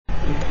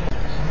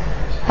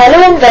Hello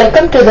and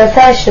welcome to the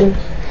session.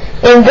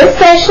 In this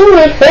session,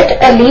 we'll fit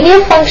a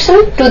linear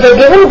function to the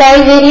given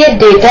bivariate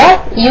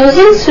data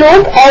using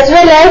slope as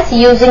well as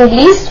using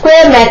least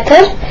square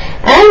method,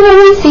 and we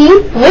will see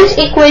which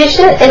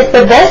equation is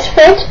the best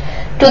fit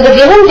to the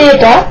given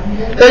data.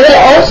 We will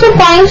also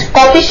find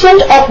coefficient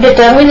of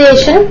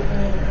determination.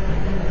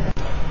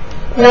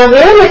 Now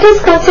here let us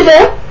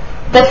consider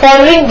the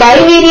following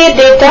bivariate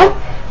data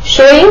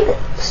showing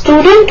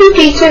student to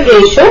teacher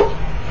ratio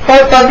for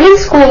public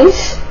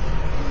schools.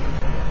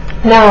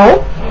 Now,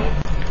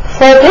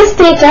 for this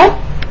data,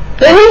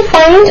 we will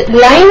find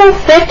line of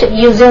fit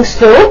using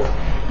slope,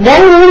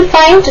 then we will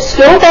find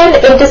slope and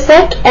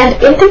intercept and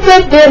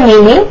interpret their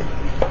meaning.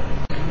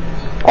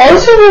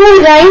 Also, we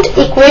will write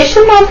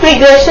equation of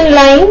regression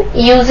line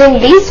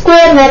using least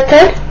square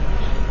method,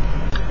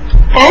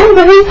 and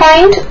we will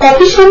find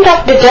coefficient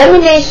of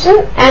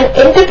determination and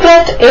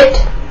interpret it.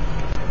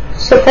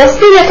 So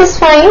firstly, let us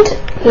find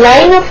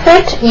line of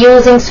fit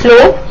using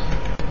slope.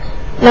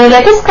 Now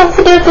let us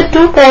consider the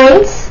 2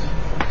 points.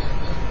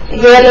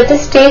 Here let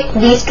us take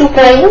these 2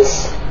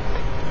 points.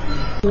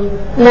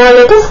 Now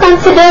let us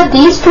consider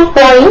these 2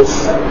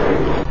 points.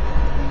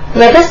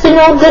 Let us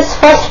denote this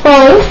first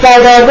point by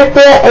the orbit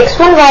pair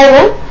x1,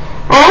 y1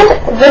 and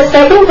the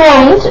second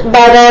point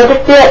by the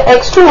orbit pair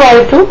x2,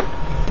 y2.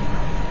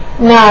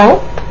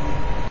 Now,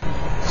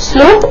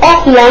 slope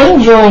of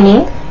line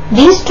joining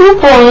these 2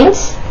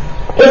 points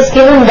is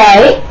given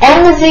by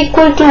m is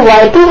equal to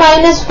y2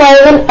 minus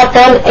y1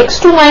 upon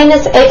x2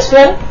 minus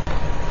x1.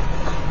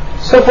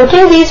 So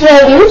putting these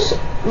values,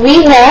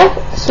 we have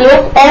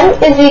slope m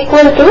is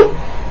equal to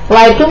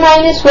y2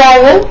 minus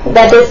y1,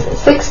 that is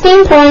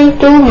 16.2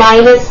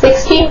 minus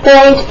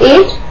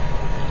 16.8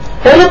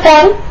 whole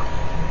upon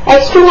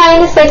x2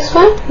 minus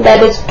x1,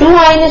 that is 2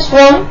 minus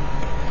 1,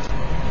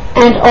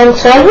 and on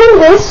solving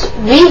this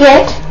we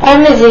get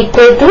m is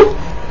equal to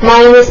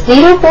minus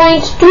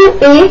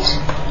 0.28.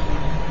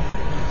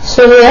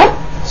 So here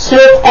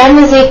slope m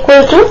is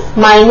equal to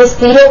minus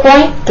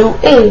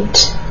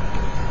 0.28.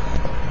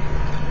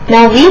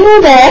 Now we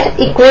know that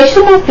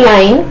equation of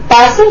line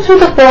passing through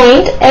the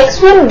point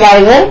x1,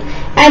 y1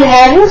 and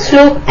having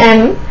slope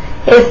m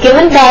is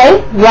given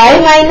by y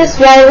minus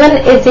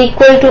y1 is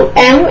equal to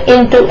m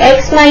into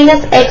x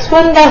minus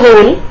x1 the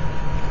whole.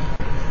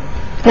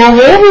 Now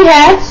here we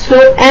have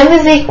slope m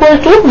is equal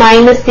to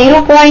minus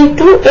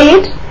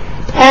 0.28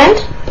 and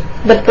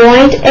the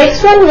point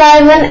x1,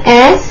 y1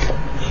 as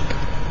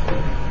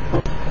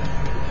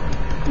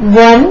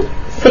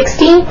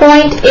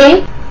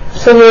 16.8.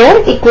 So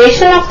here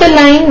equation of the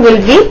line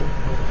will be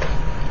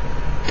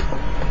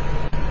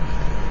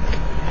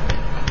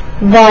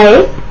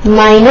y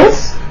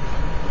minus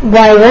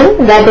y1,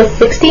 that is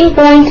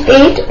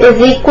 16.8,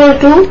 is equal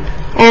to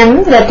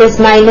m, that is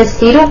minus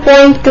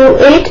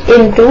 0.28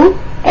 into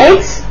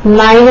x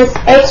minus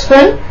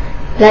x1,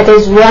 that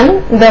is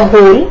 1 the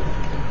whole.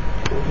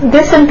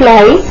 This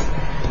implies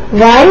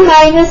y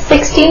minus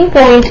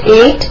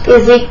 16.8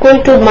 is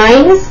equal to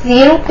minus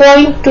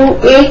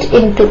 0.28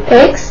 into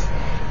x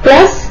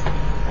plus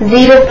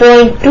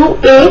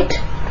 0.28,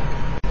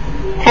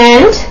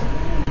 and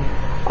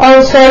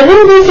on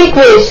solving this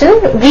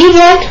equation we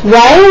get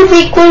y is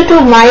equal to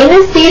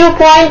minus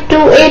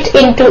 0.28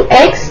 into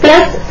x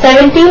plus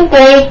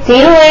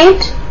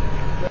 17.08,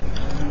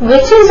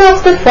 which is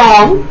of the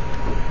form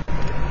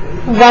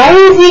y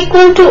is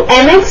equal to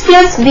mx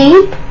plus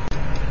b.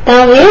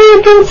 Now here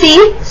you can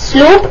see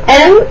slope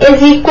m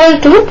is equal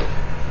to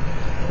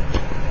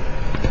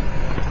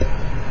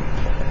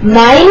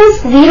minus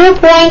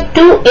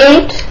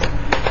 0.28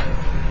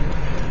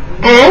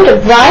 and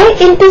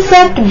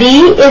y-intercept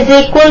b is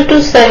equal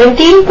to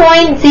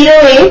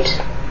 17.08.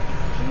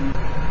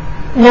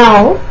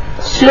 Now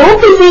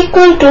slope is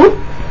equal to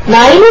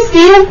minus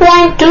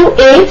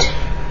 0.28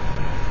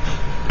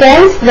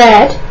 tells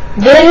that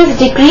there is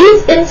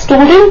decrease in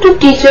student to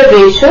teacher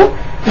ratio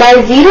by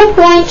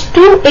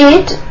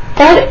 0.28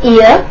 per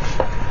year,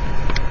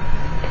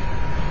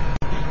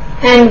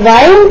 and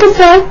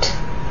y-intercept,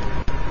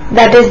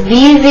 that is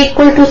b is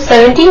equal to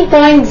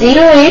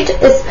 17.08,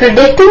 is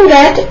predicting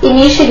that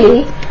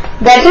initially,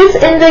 that is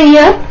in the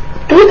year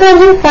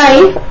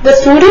 2005, the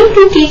student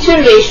to teacher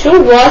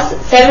ratio was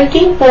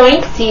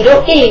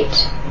 17.08.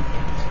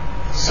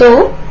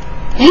 So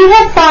we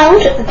have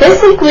found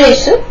this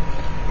equation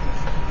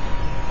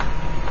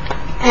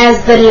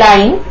as the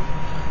line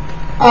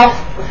of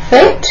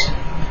fit.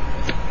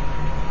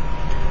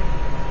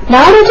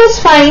 Now let us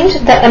find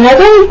the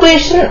another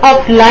equation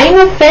of line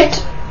of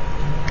fit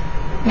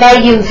by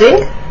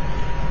using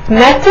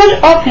method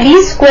of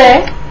least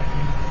square.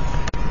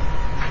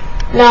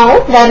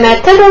 Now by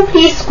method of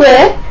least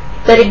square,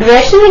 the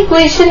regression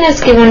equation is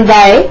given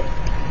by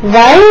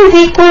y is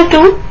equal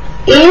to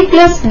a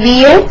plus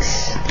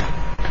bx,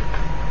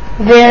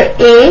 where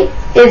a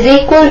is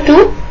equal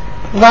to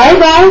y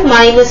bar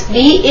minus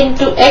b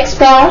into x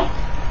bar,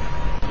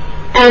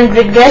 and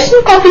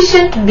regression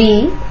coefficient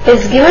b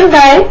is given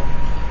by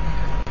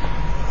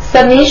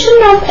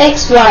summation of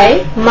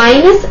xy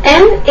minus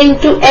m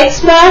into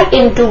x bar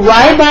into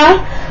y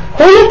bar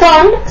whole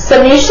upon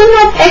summation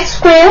of x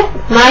square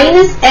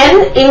minus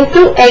n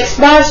into x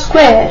bar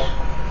square,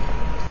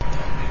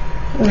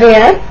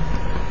 where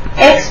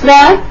x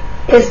bar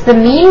is the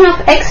mean of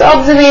x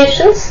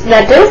observations,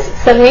 that is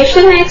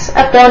summation x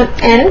upon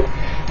n,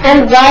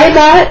 and y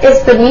bar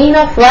is the mean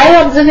of y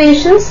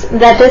observations,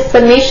 that is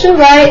summation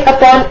y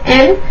upon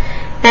n,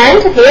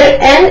 and here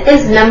n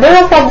is number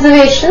of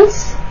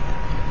observations.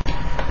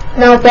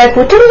 Now by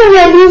putting the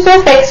values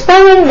of x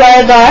bar and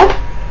y bar,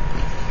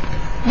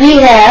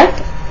 we have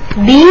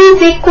b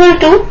is equal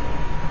to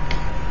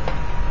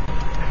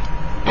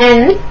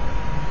n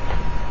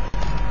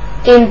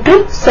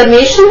into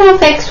summation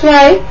of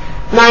xy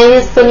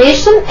minus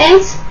summation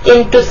x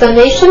into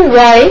summation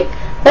y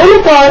whole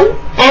upon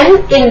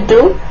n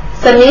into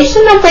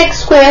summation of x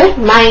square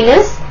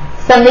minus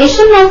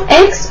summation of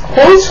x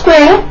whole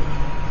square.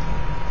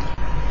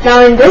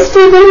 Now in this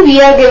table we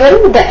are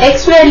given the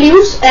x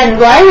values and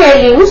y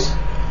values.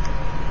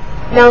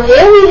 Now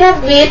here we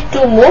have made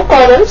two more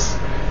columns.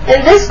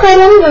 In this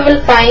column we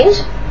will find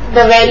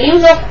the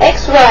values of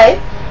xy,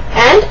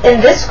 and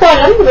in this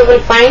column we will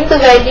find the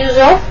values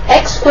of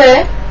x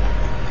square.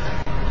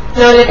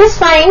 Now let us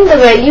find the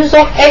values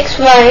of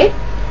xy.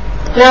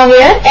 Now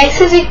here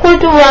x is equal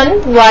to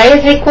 1, y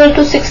is equal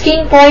to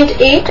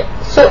 16.8,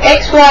 so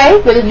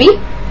xy will be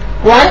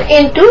 1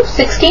 into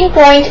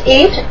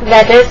 16.8,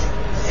 that is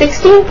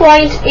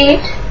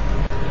 16.8.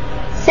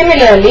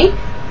 Similarly,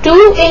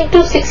 2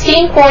 into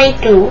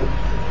 16.2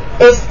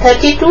 is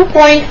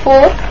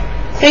 32.4,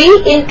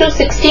 3 into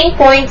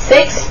 16.6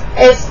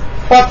 is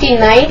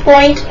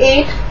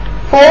 49.8,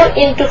 4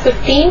 into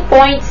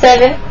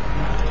 15.7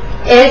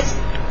 is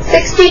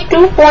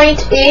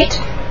 62.8,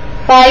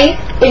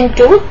 5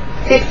 into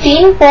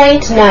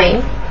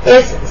 15.9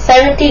 is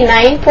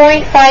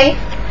 79.5,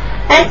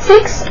 and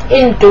 6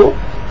 into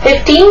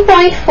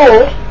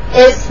 15.4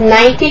 is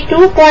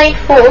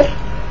 92.4.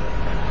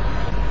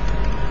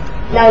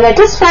 Now let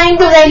us find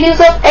the values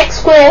of x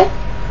square.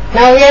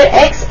 Now here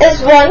x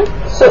is 1,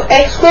 so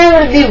x square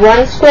will be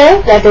 1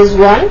 square, that is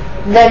 1,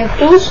 then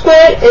 2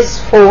 square is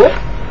 4,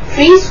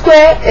 3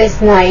 square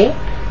is 9,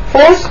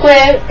 4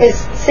 square is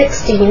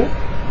 16,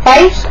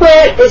 5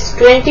 square is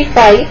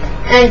 25,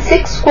 and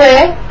 6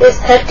 square is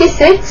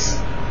 36.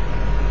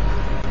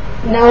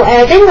 Now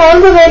adding all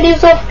the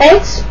values of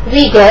x,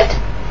 we get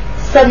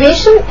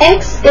summation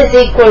x is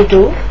equal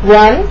to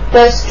 1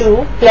 plus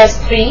 2 plus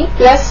 3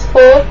 plus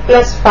 4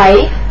 plus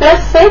 5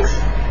 plus 6,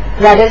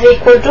 that is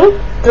equal to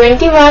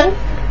 21.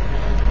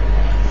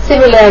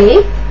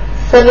 Similarly,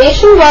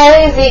 summation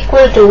y is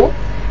equal to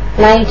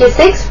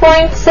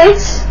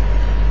 96.6.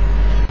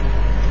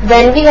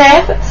 Then we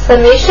have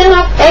summation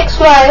of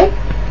xy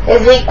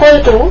is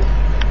equal to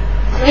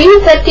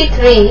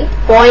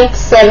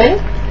 333.7.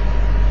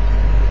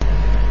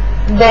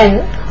 Then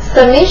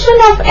summation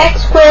of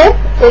x square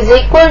is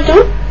equal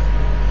to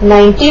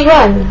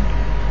 91.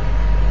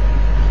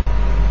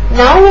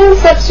 Now we will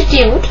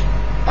substitute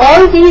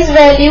all these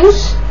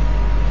values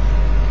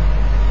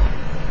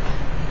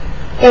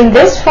in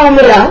this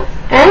formula,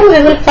 and we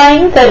will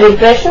find the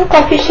regression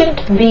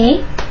coefficient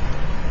b.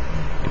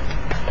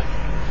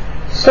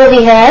 So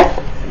we have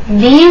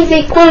b is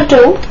equal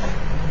to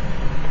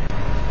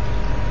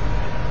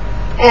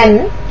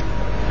n,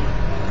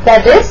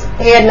 that is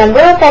here number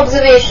of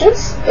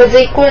observations is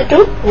equal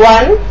to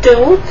 1,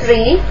 2,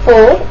 3,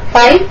 4,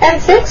 5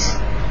 and 6.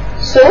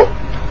 So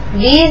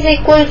b is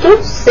equal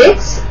to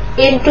 6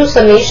 into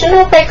summation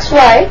of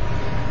xy,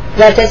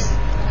 that is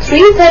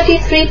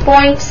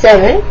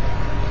 333.7,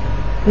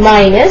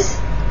 minus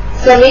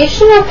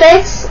summation of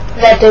x,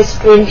 that is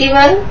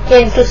 21,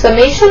 into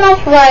summation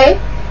of y,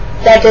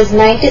 that is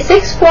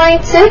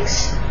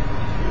 96.6,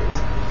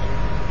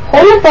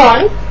 whole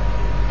upon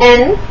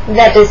n,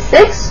 that is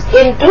 6,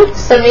 into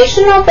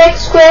summation of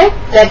x square,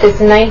 that is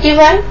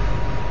 91,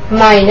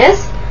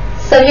 minus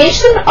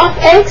summation of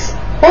x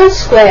whole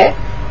square,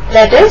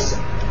 that is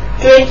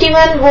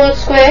 21 whole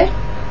square.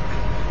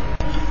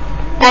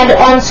 And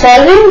on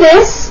solving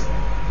this,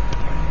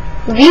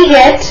 we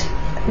get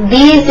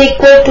b is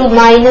equal to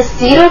minus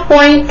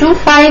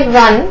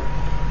 0.251.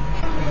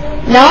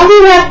 Now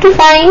we have to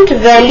find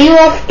value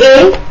of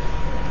a.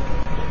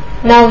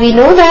 Now we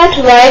know that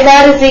y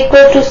bar is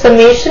equal to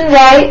summation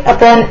y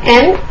upon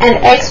n and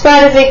x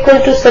bar is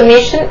equal to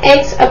summation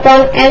x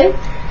upon n.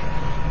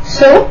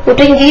 So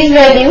putting these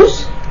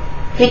values,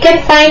 we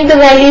can find the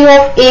value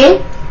of a.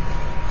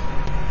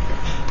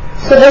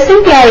 So this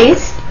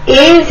implies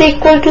a is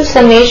equal to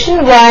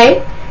summation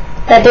y,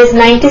 that is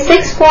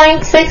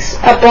 96.6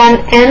 upon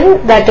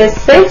n, that is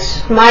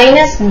 6,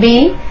 minus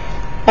b,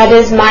 that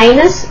is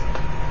minus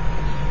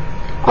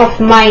of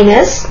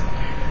minus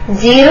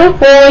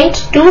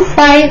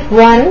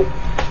 0.251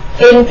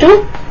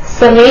 into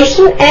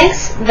summation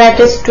x, that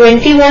is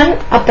 21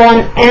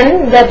 upon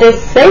n, that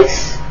is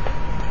 6.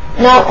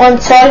 Now on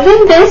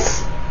solving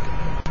this,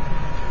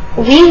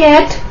 we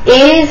get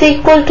a is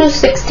equal to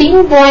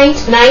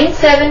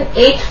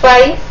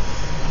 16.9785.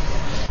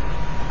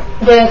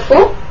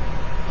 Therefore,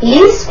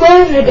 least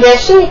square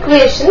regression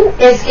equation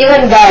is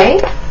given by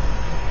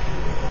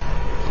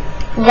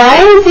y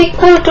is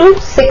equal to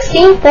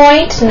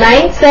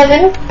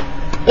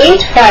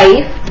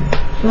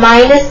 16.9785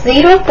 minus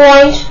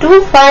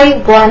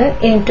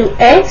 0.251 into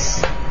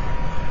x.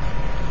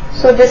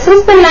 So this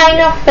is the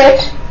line of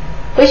fit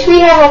which we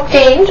have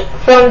obtained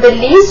from the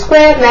least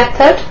square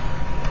method,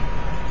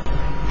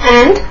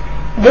 and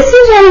this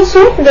is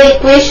also the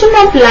equation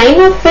of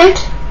line of fit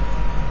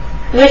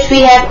which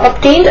we have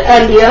obtained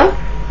earlier.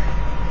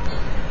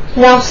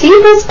 Now see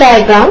this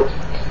diagram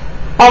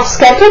of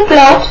scatter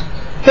plot.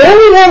 Here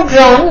we have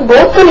drawn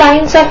both the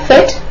lines of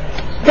fit.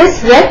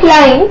 This red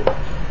line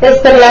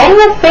is the line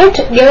of fit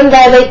given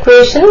by the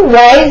equation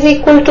y is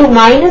equal to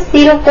minus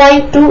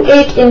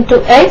 0.28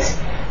 into x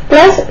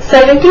plus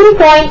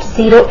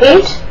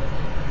 17.08,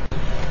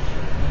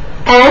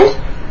 and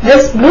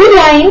this blue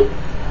line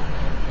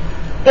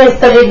is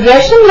the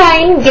regression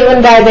line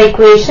given by the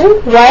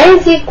equation y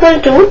is equal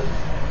to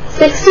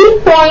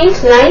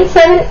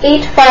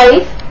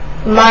 16.9785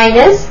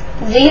 minus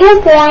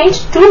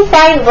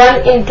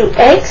 0.251 into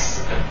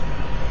x.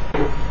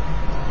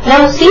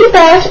 Now see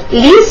that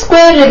least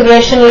square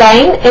regression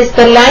line is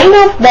the line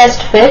of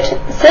best fit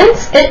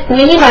since it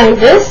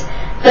minimizes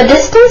the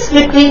distance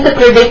between the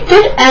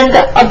predicted and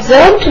the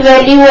observed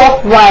value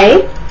of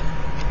y.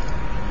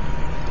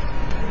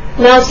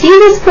 Now see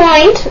this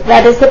point,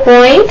 that is the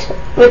point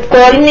with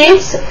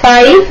coordinates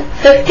 5,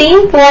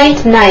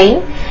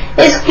 15.9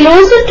 is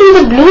closer to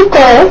the blue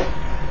curve,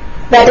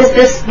 that is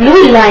this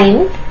blue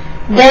line,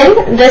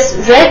 then this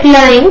red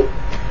line.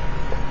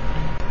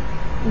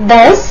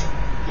 Thus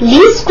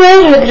least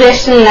square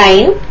regression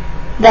line,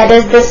 that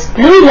is this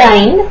blue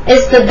line,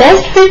 is the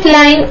best fit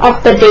line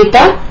of the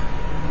data.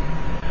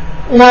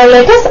 Now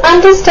let us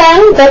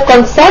understand the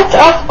concept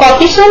of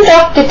coefficient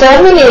of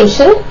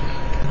determination.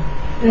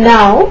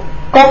 Now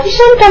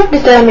coefficient of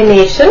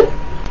determination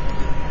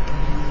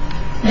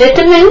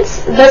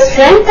determines the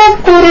strength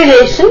of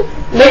correlation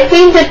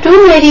between the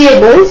two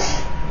variables.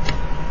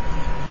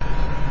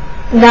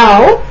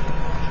 Now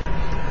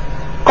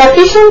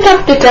coefficient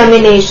of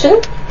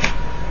determination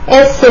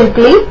is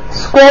simply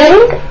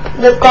squaring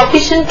the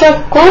coefficient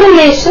of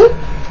correlation.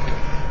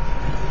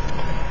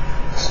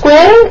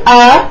 Squaring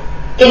R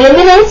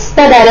eliminates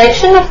the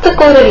direction of the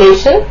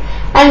correlation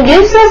and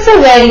gives us a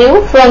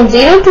value from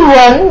 0 to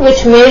 1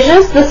 which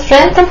measures the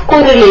strength of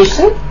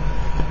correlation.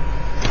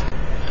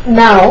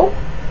 Now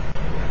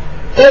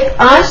if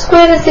R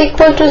square is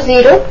equal to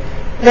 0,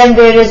 then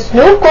there is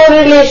no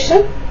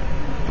correlation.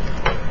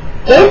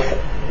 If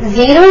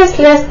 0 is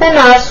less than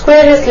R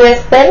square is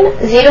less than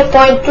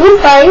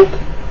 0.25,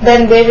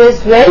 then there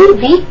is very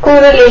weak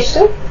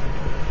correlation.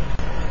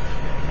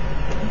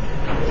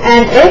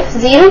 And if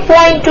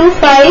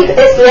 0.25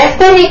 is less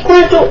than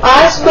equal to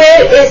R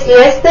square is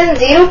less than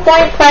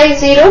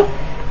 0.50,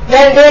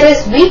 then there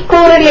is weak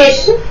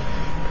correlation.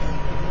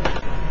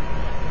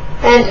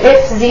 And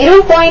if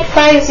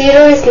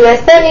 0.50 is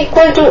less than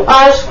equal to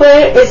R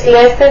square is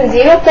less than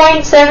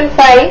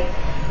 0.75,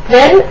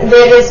 then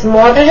there is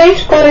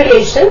moderate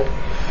correlation.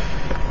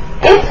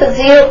 If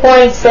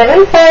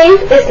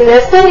 0.75 is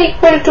less than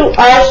equal to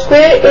R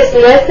square is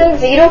less than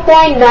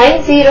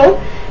 0.90,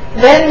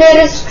 then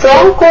there is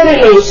strong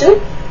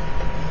correlation.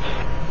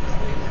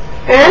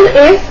 And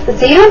if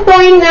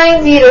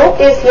 0.90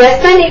 is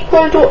less than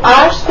equal to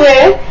R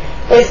square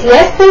is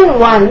less than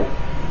 1,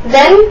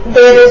 then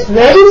there is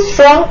very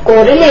strong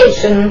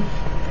correlation.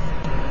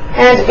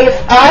 And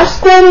if R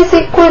square is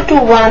equal to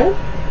 1,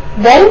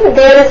 then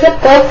there is a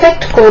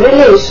perfect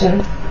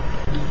correlation.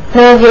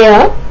 Now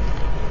here,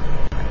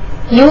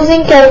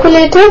 using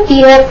calculator,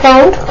 we have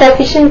found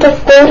coefficient of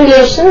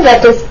correlation,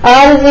 that is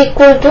R is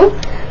equal to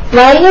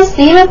minus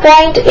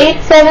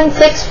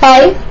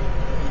 0.8765.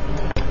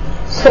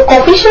 So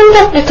coefficient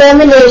of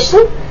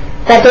determination,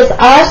 that is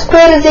R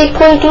square is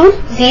equal to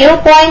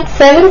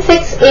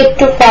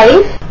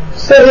 0.76825.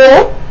 So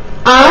here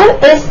R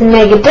is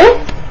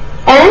negative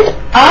and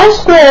R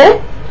square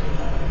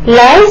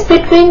lies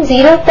between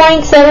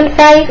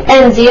 0.75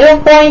 and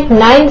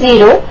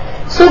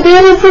 0.90. So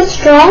there is a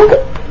strong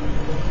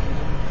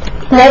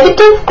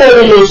negative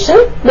correlation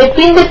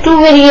between the two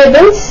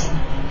variables.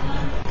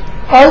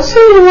 Also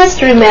you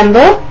must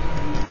remember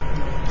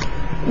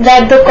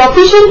that the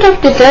coefficient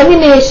of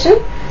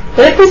determination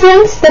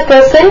represents the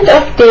percent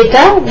of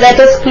data that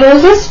is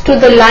closest to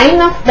the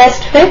line of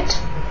best fit.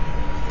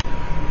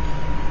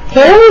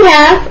 Here we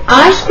have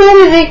R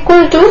square is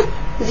equal to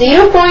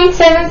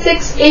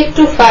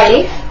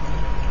 0.76825,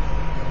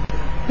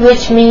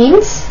 which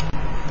means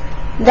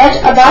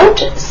that about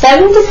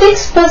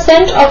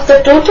 76% of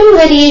the total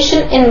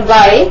variation in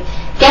y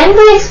can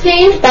be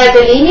explained by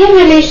the linear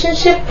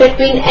relationship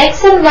between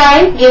x and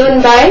y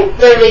given by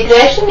the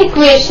regression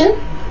equation.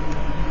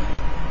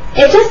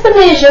 It is the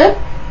measure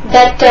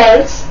that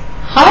tells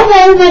how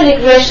well the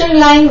regression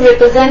line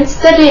represents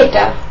the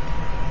data.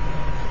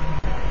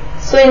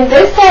 So in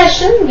this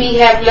session we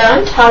have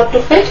learnt how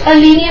to fit a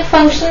linear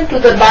function to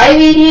the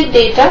bivariate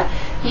data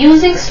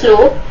using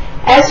slope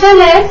as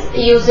well as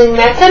using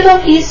method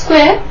of least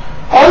square.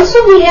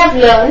 Also we have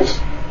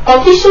learnt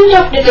coefficient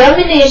of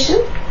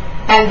determination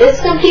And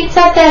this completes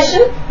our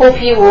session.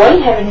 Hope you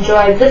all have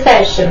enjoyed the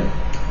session.